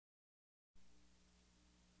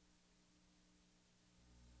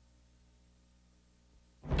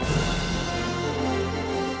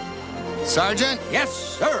Sergeant? Yes,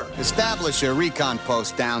 sir. Establish a recon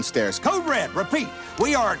post downstairs. Code Red, repeat.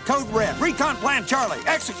 We are at Code Red. Recon Plan Charlie,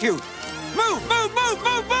 execute. Move, move, move,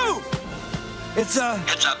 move, move! It's a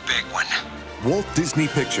big one. Walt Disney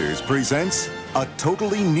Pictures presents a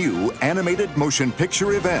totally new animated motion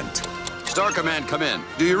picture event. Star Command, come in.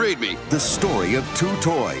 Do you read me? The story of two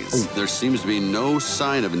toys. There seems to be no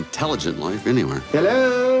sign of intelligent life anywhere.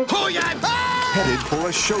 Hello? Oh, yeah! Headed for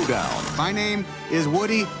a showdown. My name is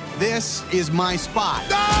Woody. This is my spot.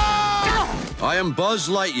 I am Buzz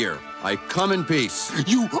Lightyear. I come in peace.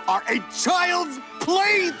 You are a child's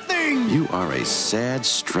plaything! You are a sad,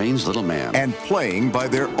 strange little man. And playing by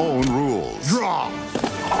their own rules. Draw!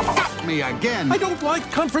 Got me again! I don't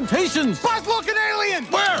like confrontations. Buzz-looking alien!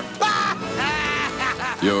 Where?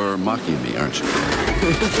 You're mocking me, aren't you?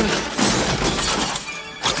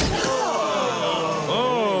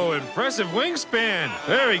 Oh, impressive wingspan.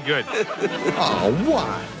 Very good. Oh,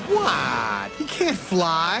 what? What? He can't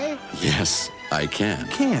fly. Yes, I can.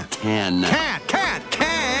 Can't. Can. Can't!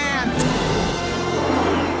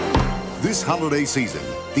 This holiday season,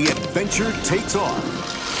 the adventure takes off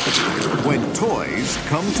when toys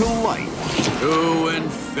come to life. To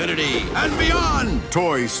infinity and beyond.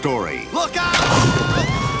 Toy Story. Look out!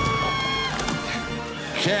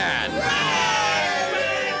 Can.